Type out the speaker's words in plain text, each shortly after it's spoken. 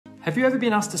Have you ever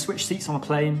been asked to switch seats on a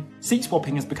plane? Seat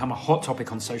swapping has become a hot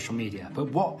topic on social media, but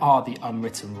what are the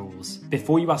unwritten rules?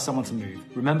 Before you ask someone to move,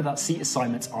 remember that seat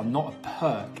assignments are not a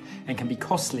perk and can be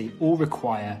costly or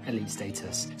require elite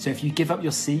status. So if you give up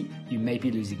your seat, you may be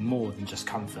losing more than just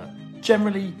comfort.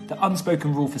 Generally, the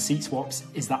unspoken rule for seat swaps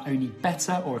is that only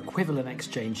better or equivalent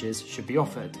exchanges should be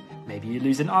offered. Maybe you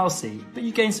lose an aisle seat, but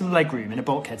you gain some legroom in a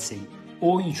bulkhead seat.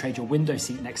 Or you trade your window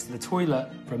seat next to the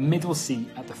toilet for a middle seat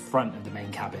at the front of the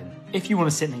main cabin. If you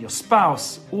want to sit near your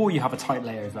spouse or you have a tight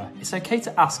layover, it's okay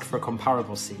to ask for a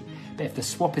comparable seat, but if the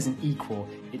swap isn't equal,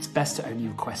 it's best to only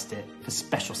request it for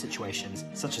special situations,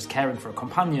 such as caring for a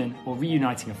companion or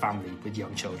reuniting a family with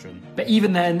young children. But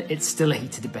even then, it's still a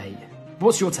heated debate.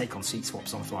 What's your take on seat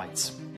swaps on flights?